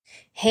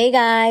Hey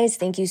guys,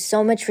 thank you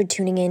so much for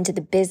tuning in to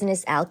The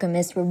Business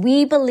Alchemist, where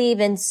we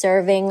believe in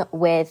serving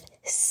with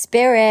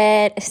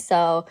spirit.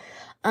 So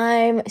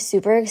I'm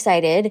super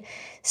excited.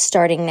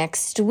 Starting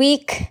next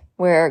week,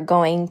 we're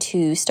going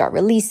to start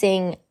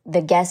releasing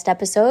the guest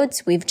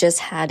episodes. We've just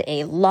had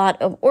a lot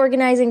of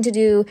organizing to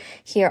do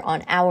here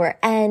on our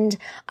end.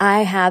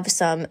 I have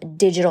some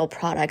digital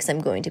products I'm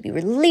going to be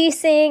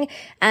releasing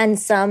and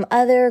some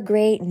other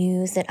great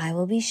news that I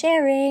will be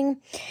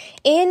sharing.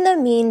 In the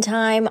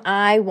meantime,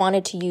 I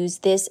wanted to use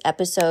this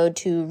episode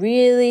to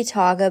really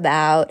talk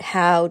about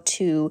how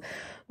to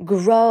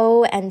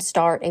grow and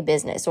start a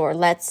business, or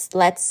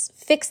let's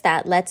fix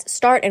that. Let's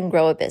start and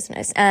grow a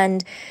business.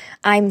 And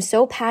I'm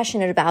so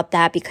passionate about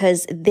that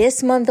because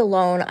this month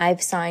alone,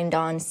 I've signed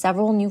on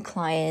several new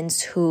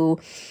clients who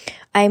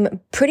I'm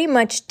pretty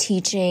much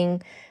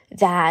teaching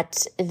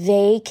that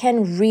they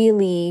can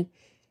really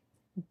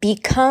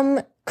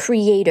become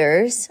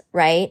creators,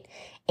 right?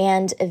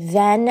 And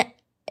then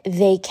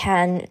they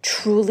can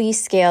truly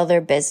scale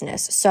their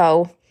business.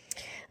 So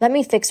let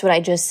me fix what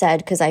I just said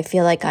because I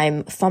feel like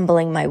I'm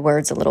fumbling my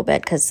words a little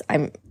bit because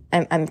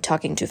I'm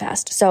talking too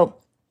fast. So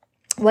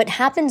what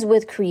happens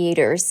with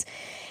creators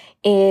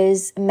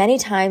is many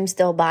times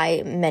they'll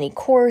buy many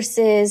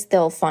courses,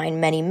 they'll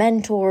find many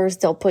mentors,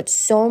 they'll put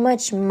so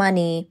much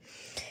money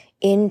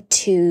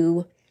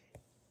into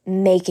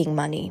making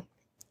money,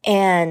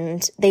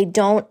 and they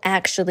don't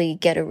actually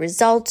get a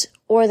result,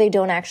 or they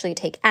don't actually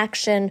take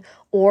action,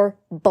 or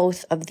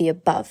both of the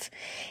above.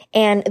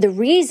 And the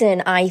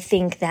reason I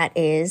think that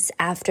is,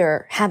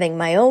 after having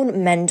my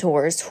own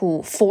mentors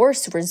who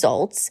force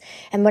results,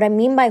 and what I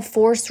mean by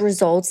force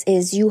results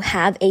is you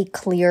have a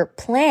clear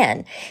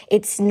plan.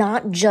 It's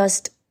not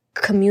just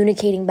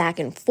communicating back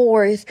and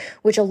forth,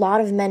 which a lot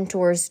of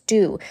mentors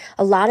do.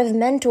 A lot of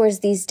mentors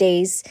these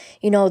days,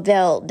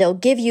 they'll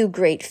give you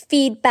great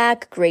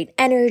feedback, great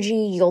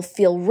energy. You'll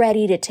feel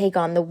ready to take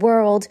on the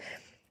world.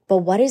 But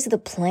what is the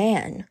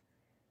plan?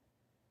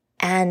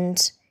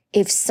 And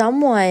if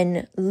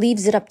someone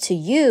leaves it up to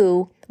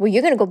you, well,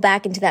 you're going to go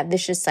back into that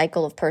vicious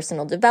cycle of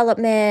personal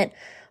development,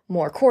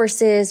 more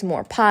courses,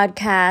 more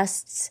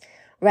podcasts,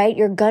 right?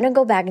 You're going to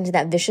go back into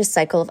that vicious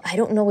cycle of, I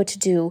don't know what to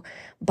do,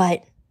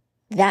 but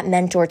that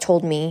mentor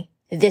told me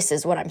this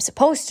is what I'm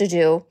supposed to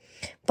do.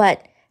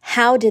 But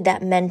how did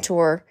that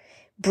mentor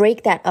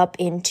break that up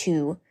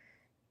into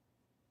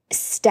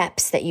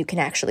steps that you can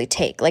actually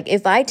take? Like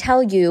if I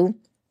tell you,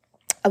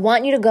 I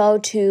want you to go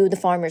to the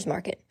farmer's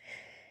market,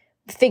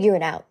 figure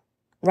it out,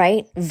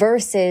 right?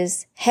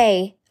 Versus,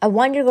 hey, I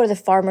want you to go to the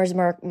farmer's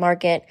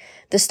market.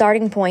 The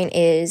starting point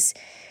is,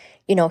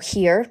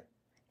 here.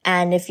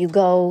 And if you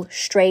go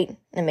straight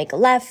and make a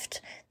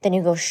left, then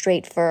you go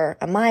straight for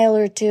a mile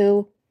or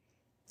two,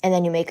 and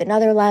then you make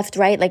another left,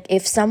 right? Like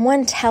if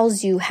someone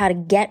tells you how to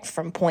get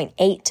from point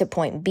A to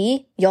point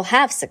B, you'll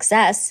have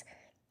success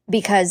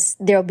because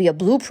there'll be a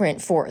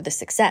blueprint for the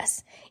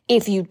success.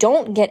 If you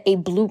don't get a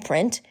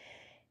blueprint,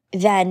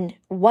 then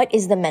what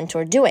is the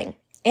mentor doing?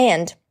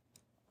 And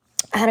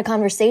I had a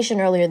conversation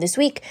earlier this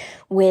week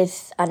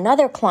with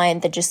another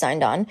client that just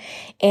signed on,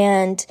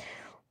 and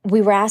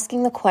we were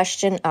asking the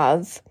question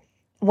of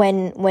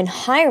when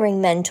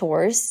hiring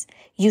mentors,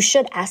 you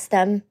should ask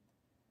them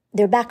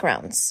their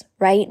backgrounds,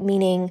 right?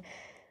 Meaning,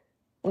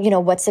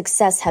 what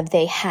success have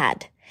they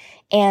had?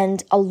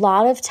 And a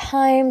lot of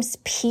times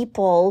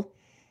people,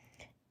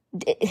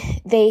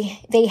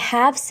 they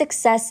have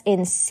success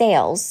in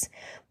sales,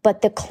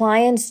 but the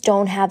clients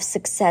don't have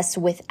success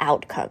with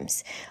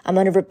outcomes. I'm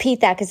going to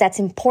repeat that because that's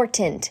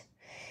important.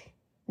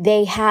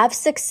 They have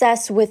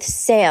success with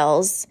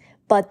sales,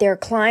 but their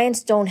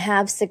clients don't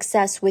have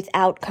success with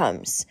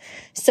outcomes.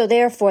 So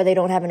therefore, they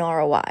don't have an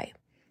ROI.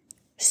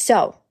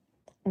 So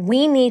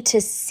we need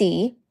to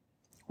see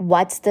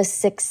what's the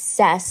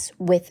success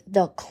with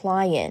the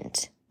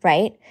client,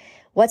 right?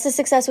 What's the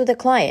success with the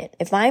client?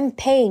 If I'm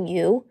paying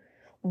you,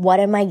 what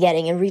am I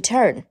getting in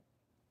return?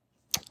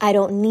 I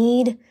don't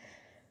need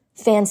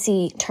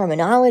fancy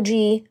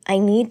terminology. I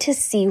need to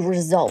see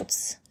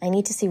results.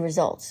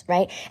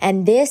 Right?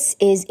 And this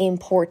is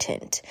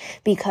important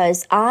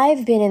because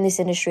I've been in this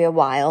industry a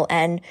while.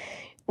 And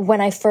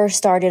when I first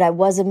started, I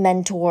was a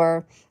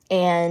mentor,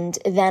 and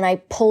then I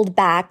pulled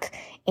back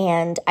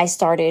and I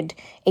started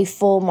a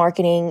full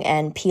marketing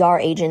and PR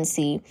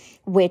agency,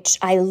 which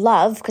I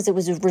love because it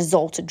was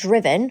result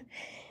driven.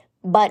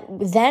 But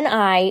then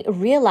I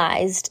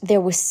realized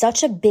there was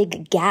such a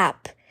big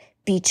gap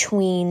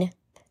between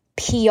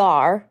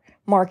PR,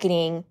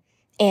 marketing,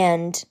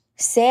 and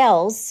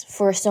sales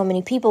for so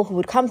many people who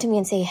would come to me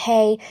and say,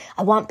 hey,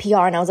 I want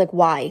PR. And I was like,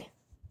 why?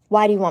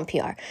 Why do you want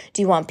PR?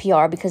 Do you want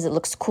PR because it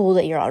looks cool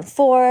that you're on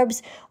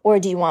Forbes? Or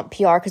do you want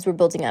PR because we're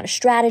building out a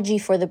strategy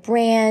for the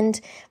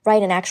brand,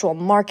 right? An actual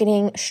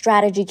marketing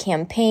strategy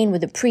campaign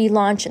with a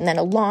pre-launch and then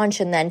a launch.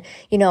 And then,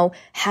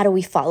 how do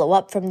we follow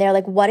up from there?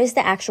 Like, what is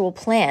the actual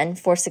plan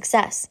for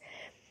success?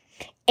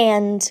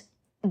 And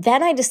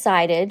then I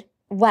decided,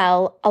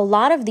 well, a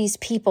lot of these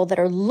people that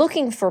are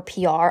looking for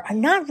PR are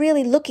not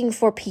really looking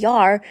for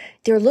PR.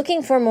 They're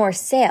looking for more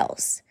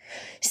sales.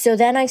 So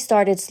then I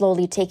started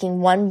slowly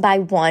taking one by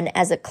one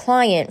as a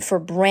client for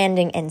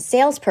branding and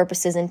sales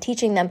purposes and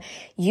teaching them,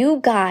 you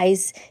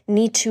guys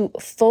need to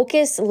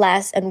focus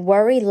less and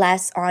worry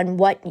less on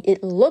what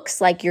it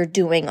looks like you're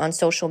doing on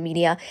social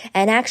media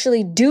and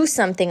actually do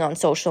something on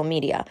social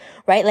media,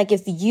 right? Like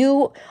if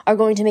you are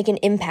going to make an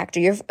impact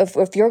or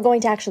if you're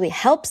going to actually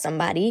help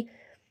somebody,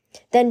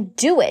 then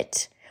do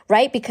it.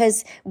 Right?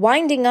 Because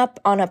winding up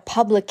on a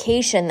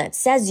publication that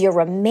says you're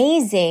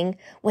amazing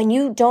when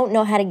you don't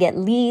know how to get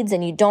leads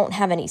and you don't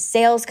have any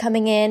sales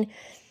coming in,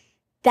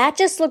 that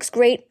just looks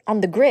great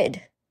on the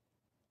grid.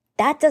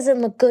 That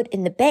doesn't look good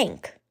in the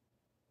bank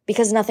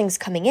because nothing's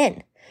coming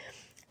in.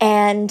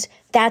 And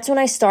that's when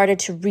I started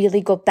to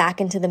really go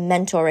back into the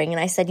mentoring. And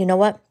I said, you know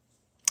what?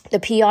 The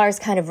PR is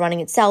kind of running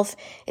itself.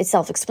 It's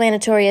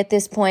self-explanatory at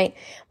this point,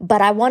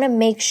 but I want to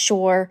make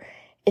sure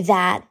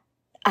that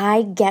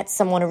I get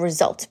someone a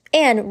result.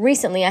 And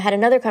recently I had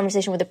another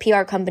conversation with a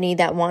PR company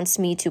that wants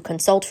me to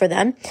consult for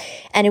them.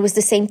 And it was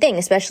the same thing,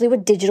 especially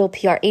with digital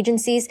PR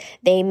agencies.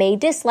 They may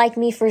dislike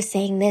me for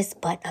saying this,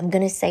 but I'm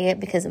going to say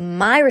it because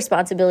my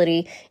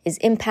responsibility is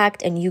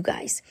impact and you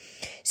guys.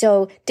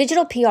 So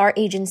digital PR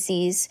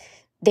agencies,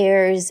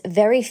 there's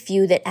very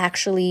few that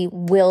actually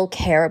will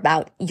care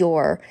about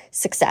your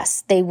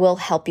success. They will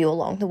help you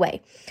along the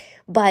way.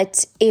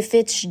 But if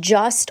it's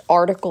just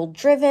article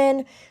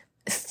driven,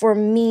 for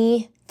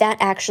me, that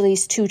actually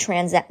is too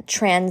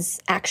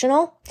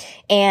transactional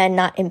and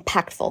not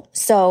impactful.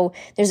 So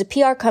there's a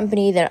PR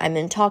company that I'm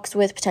in talks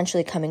with,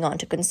 potentially coming on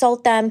to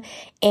consult them.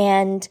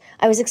 And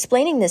I was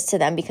explaining this to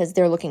them because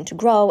they're looking to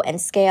grow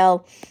and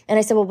scale. And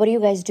I said, well, what are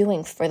you guys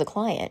doing for the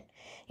client?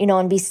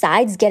 And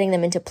besides getting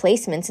them into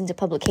placements, into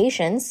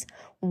publications,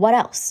 what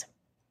else?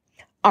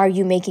 Are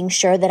you making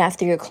sure that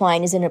after your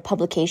client is in a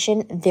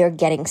publication, they're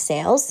getting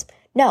sales?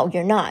 No,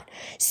 you're not.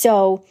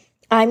 So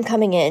I'm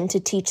coming in to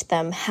teach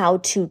them how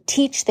to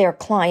teach their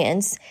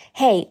clients,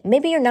 hey,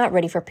 maybe you're not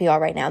ready for PR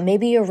right now.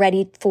 Maybe you're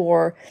ready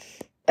for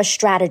a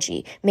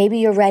strategy. Maybe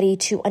you're ready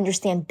to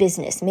understand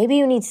business. Maybe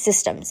you need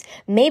systems.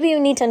 Maybe you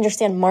need to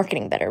understand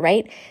marketing better,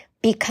 right?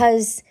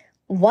 Because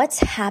what's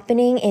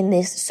happening in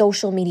this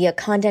social media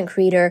content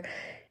creator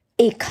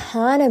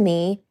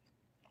economy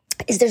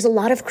is there's a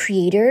lot of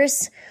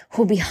creators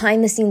who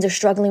behind the scenes are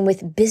struggling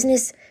with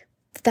business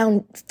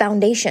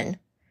foundation.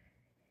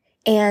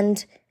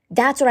 And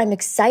that's what I'm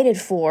excited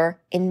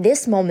for in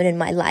this moment in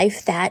my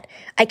life, that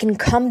I can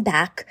come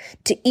back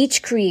to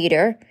each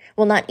creator.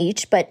 Well, not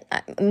each, but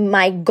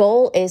my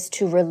goal is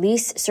to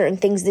release certain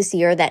things this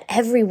year that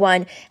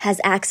everyone has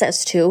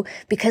access to,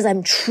 because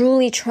I'm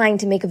truly trying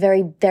to make a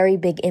very, very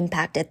big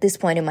impact at this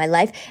point in my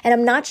life. And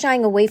I'm not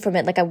shying away from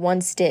it like I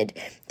once did.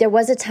 There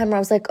was a time where I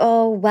was like,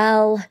 oh,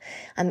 well,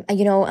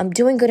 I'm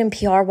doing good in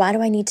PR. Why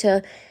do I need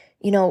to,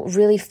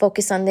 really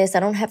focus on this? I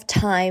don't have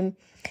time.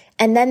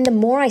 And then the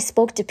more I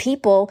spoke to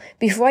people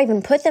before I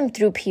even put them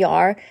through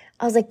PR,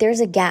 I was like, there's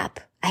a gap.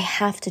 I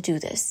have to do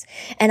this.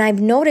 And I've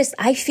noticed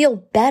I feel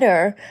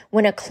better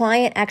when a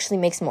client actually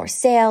makes more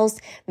sales,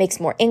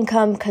 makes more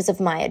income because of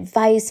my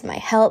advice, my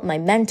help, my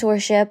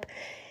mentorship.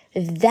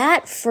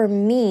 That for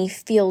me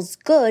feels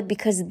good,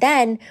 because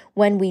then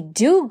when we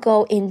do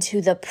go into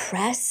the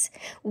press,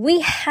 we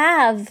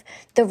have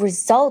the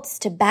results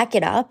to back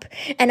it up.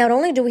 And not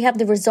only do we have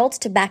the results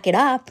to back it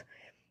up,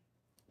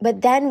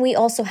 but then we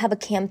also have a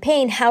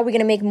campaign. How are we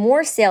going to make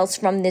more sales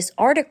from this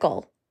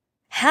article?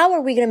 How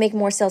are we going to make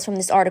more sales from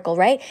this article,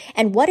 right?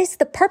 And what is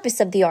the purpose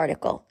of the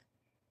article?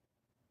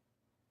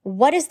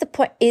 What is the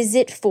point? Is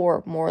it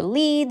for more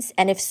leads?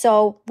 And if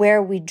so, where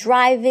are we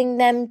driving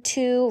them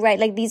to, right?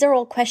 Like, these are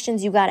all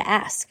questions you got to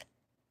ask.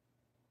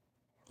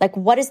 Like,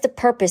 what is the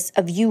purpose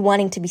of you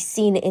wanting to be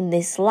seen in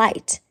this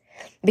light?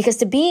 Because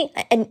to be,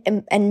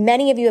 and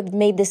many of you have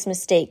made this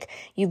mistake.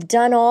 You've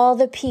done all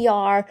the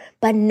PR,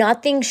 but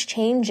nothing's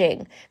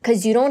changing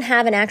because you don't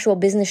have an actual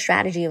business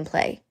strategy in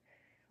play.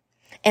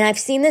 And I've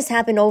seen this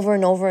happen over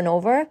and over and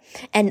over.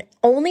 And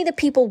only the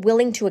people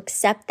willing to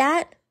accept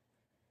that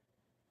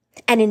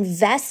and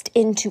invest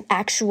into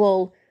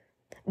actual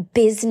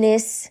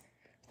business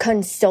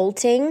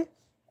consulting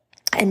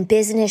and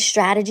business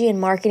strategy and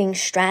marketing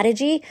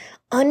strategy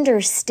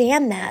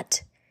understand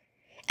that.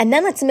 And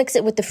then let's mix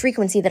it with the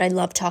frequency that I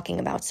love talking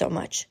about so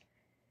much.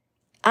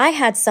 I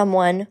had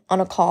someone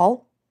on a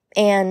call,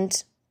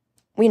 and,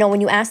 when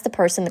you ask the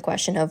person the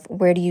question of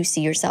where do you see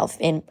yourself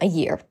in a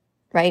year,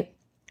 right?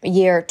 A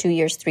year, 2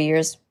 years, 3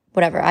 years,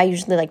 whatever. I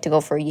usually like to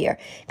go for a year,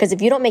 because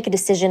if you don't make a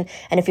decision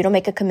and if you don't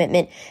make a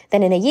commitment,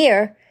 then in a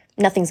year,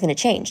 nothing's going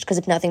to change, because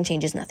if nothing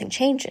changes, nothing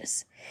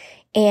changes.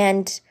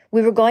 And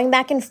we were going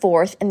back and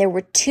forth, and there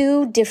were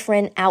two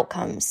different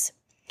outcomes.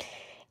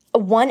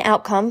 One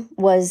outcome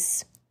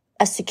was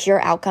a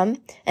secure outcome,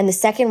 and the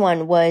second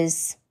one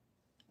was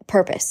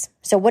purpose.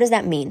 So what does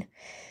that mean?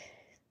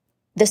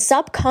 The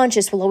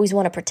subconscious will always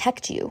want to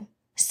protect you.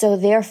 So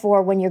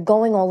therefore, when you're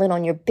going all in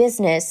on your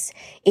business,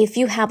 if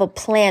you have a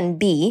plan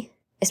B,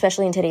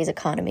 especially in today's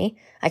economy,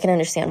 I can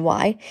understand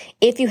why.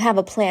 If you have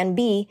a plan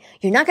B,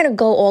 you're not going to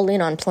go all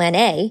in on plan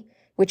A,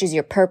 which is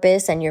your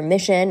purpose and your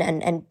mission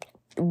and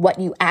what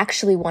you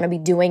actually want to be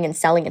doing and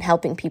selling and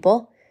helping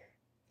people.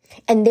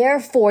 And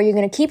therefore, you're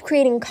going to keep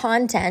creating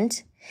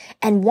content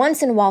and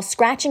once in a while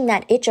scratching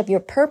that itch of your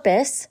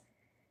purpose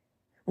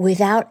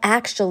without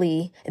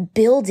actually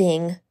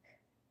building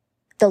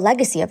the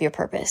legacy of your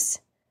purpose.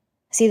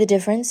 See the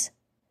difference?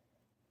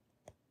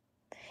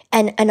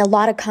 And a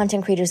lot of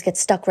content creators get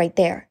stuck right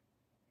there.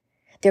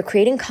 They're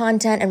creating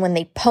content, and when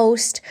they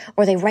post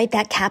or they write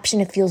that caption,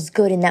 it feels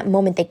good in that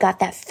moment. They got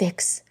that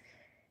fix.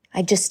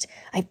 I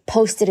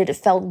posted it. It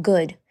felt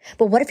good.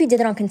 But what if you did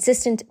it on a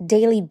consistent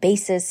daily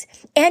basis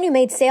and you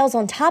made sales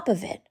on top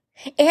of it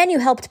and you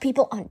helped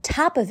people on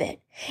top of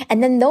it?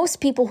 And then those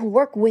people who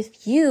work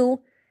with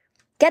you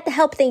get the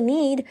help they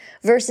need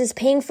versus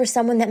paying for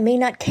someone that may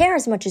not care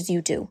as much as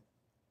you do.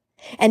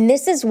 And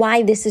this is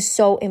why this is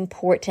so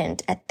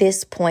important at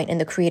this point in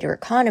the creator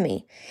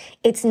economy.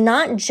 It's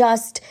not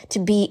just to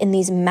be in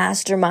these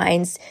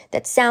masterminds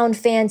that sound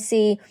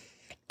fancy.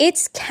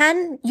 It's,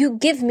 can you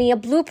give me a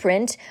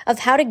blueprint of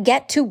how to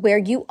get to where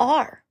you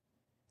are?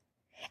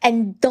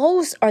 And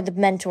those are the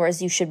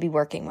mentors you should be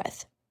working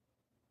with.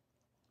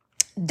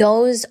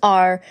 Those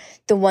are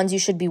the ones you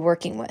should be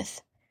working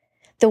with.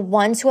 The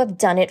ones who have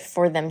done it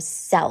for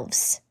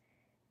themselves,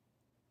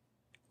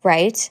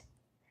 right?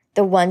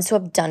 The ones who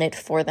have done it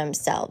for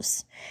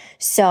themselves.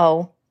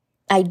 So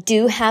I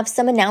do have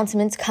some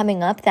announcements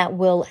coming up that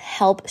will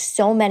help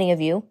so many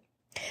of you.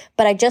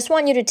 But I just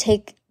want you to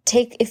take,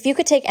 if you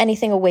could take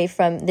anything away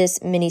from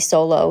this mini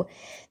solo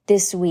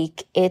this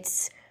week,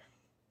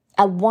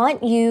 I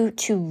want you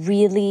to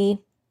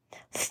really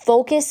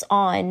focus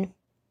on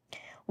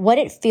what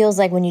it feels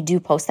like when you do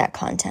post that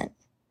content,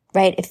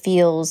 right? It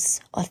feels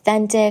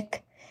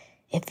authentic.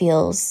 It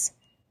feels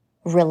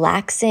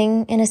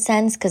relaxing in a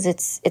sense because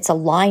it's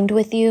aligned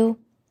with you.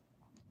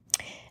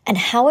 And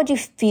how would you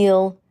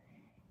feel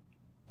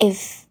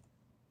if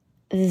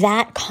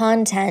that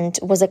content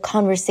was a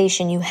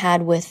conversation you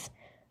had with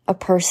a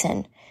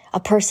person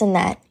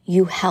that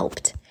you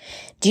helped?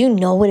 Do you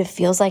know what it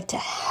feels like to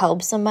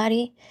help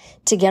somebody,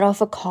 to get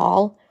off a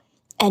call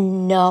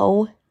and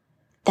know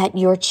that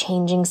you're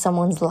changing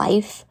someone's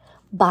life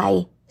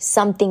by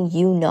something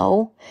you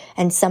know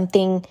and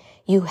something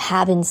you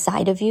have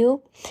inside of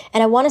you?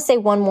 And I want to say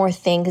one more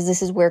thing, because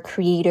this is where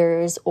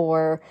creators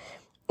or,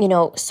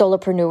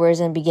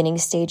 solopreneurs and beginning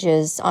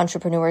stages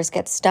entrepreneurs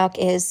get stuck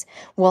is,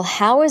 well,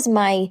 how is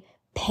my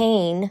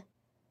pain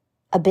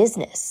a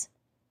business?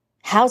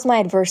 How's my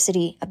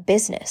adversity a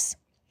business?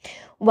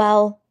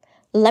 Well,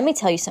 let me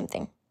tell you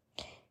something.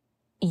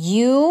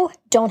 You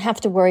don't have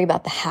to worry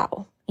about the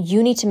how.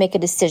 You need to make a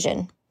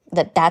decision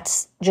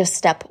that's just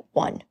step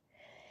one.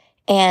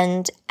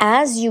 And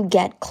as you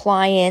get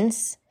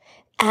clients,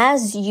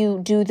 as you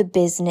do the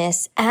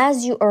business,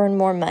 as you earn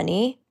more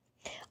money,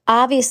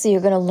 obviously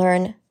you're going to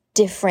learn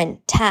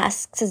different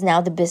tasks as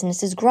now the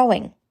business is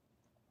growing.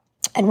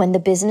 And when the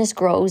business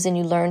grows and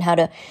you learn how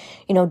to,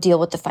 deal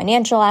with the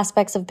financial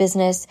aspects of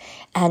business,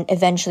 and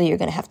eventually you're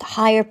going to have to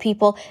hire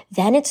people,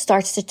 then it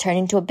starts to turn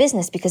into a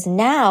business, because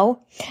now,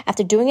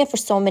 after doing it for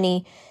so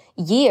many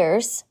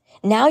years,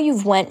 now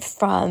you've went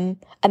from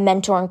a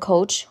mentor and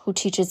coach who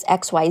teaches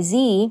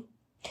XYZ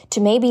to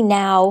maybe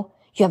now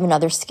you have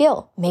another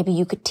skill. Maybe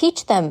you could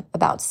teach them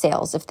about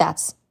sales if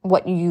that's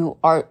what you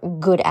are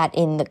good at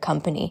in the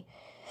company.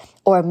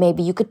 Or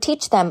maybe you could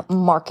teach them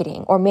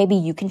marketing, or maybe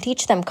you can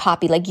teach them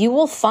copy. Like, you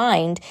will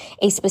find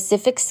a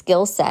specific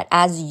skill set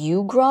as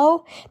you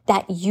grow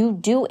that you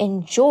do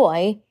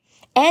enjoy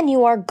and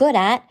you are good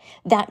at,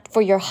 that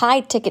for your high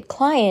ticket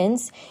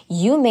clients,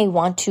 you may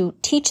want to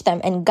teach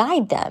them and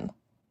guide them.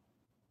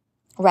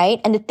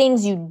 Right? And the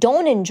things you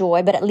don't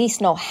enjoy, but at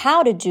least know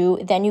how to do,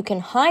 then you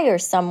can hire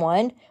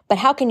someone. But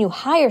how can you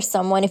hire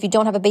someone if you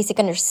don't have a basic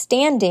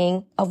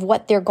understanding of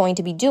what they're going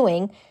to be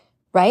doing?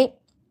 Right?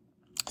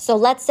 So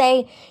let's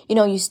say,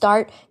 you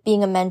start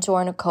being a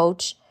mentor and a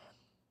coach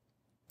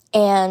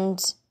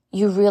and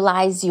you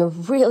realize you're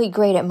really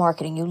great at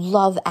marketing. You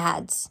love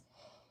ads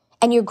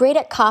and you're great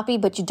at copy,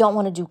 but you don't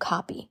want to do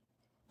copy,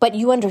 but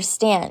you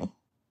understand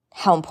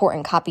how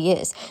important copy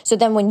is. So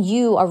then when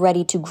you are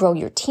ready to grow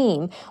your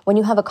team, when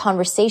you have a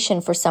conversation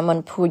for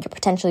someone who you're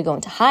potentially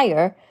going to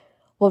hire,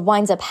 what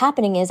winds up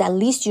happening is at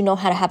least you know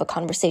how to have a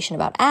conversation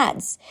about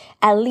ads.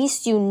 At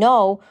least you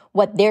know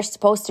what they're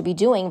supposed to be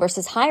doing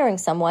versus hiring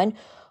someone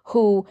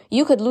who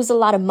you could lose a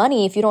lot of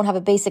money if you don't have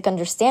a basic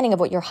understanding of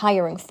what you're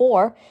hiring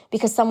for,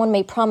 because someone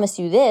may promise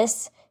you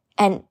this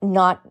and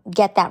not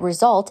get that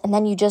result, and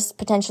then you just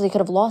potentially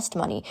could have lost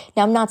money.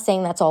 Now, I'm not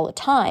saying that's all the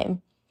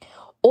time.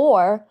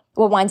 Or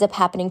what winds up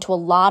happening to a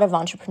lot of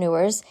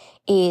entrepreneurs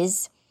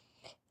is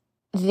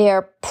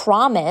they're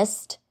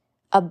promised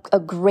a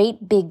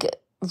great big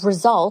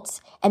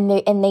result, and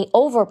they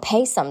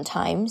overpay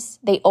sometimes.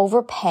 They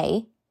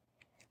overpay,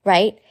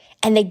 right?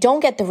 And they don't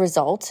get the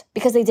result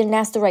because they didn't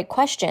ask the right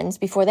questions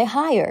before they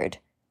hired.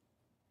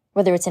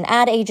 Whether it's an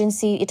ad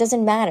agency, it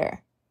doesn't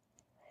matter.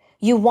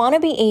 you want to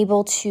be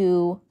able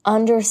to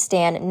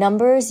understand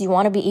numbers, you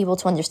want to be able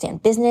to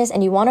understand business,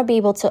 and you want to be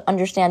able to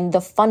understand the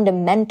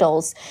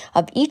fundamentals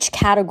of each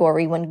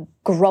category when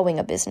growing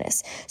a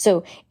business.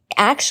 So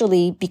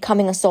actually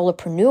becoming a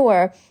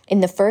solopreneur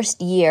in the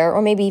first year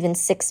or maybe even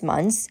 6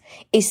 months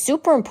is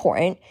super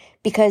important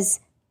because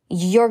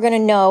you're going to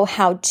know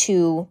how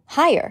to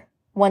hire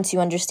once you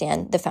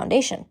understand the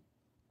foundation.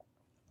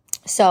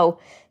 So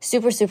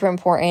super, super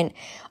important.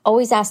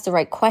 Always ask the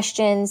right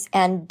questions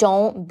and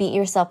don't beat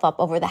yourself up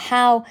over the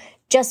how.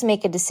 Just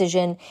make a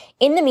decision.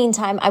 In the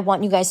meantime, I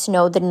want you guys to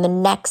know that in the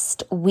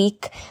next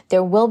week,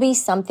 there will be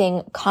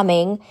something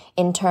coming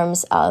in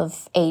terms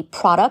of a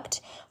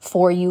product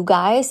for you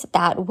guys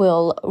that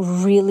will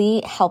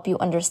really help you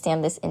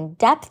understand this in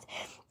depth.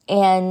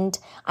 And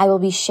I will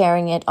be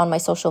sharing it on my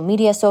social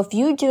media. So if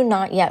you do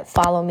not yet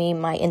follow me,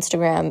 my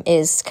Instagram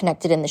is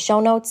connected in the show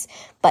notes.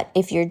 But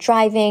if you're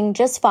driving,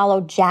 just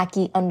follow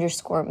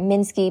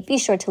Jackie_Minsky. Be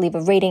sure to leave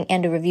a rating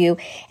and a review.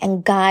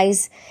 And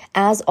guys,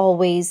 as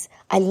always,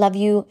 I love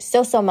you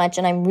so, so much.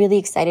 And I'm really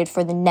excited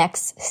for the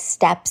next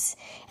steps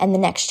and the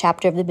next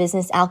chapter of The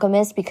Business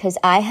Alchemist because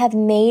I have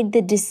made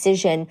the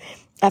decision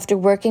after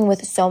working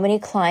with so many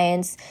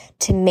clients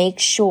to make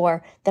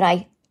sure that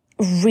I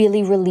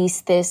really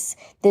release this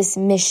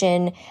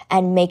mission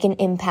and make an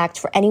impact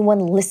for anyone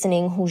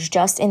listening who's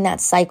just in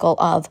that cycle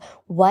of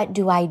what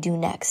do I do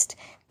next?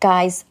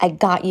 Guys, I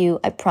got you.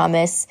 I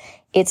promise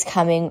it's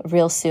coming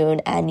real soon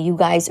and you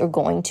guys are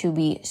going to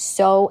be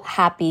so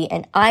happy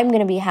and I'm going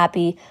to be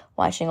happy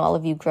watching all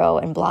of you grow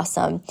and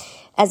blossom.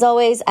 As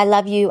always, I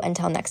love you.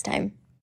 Until next time.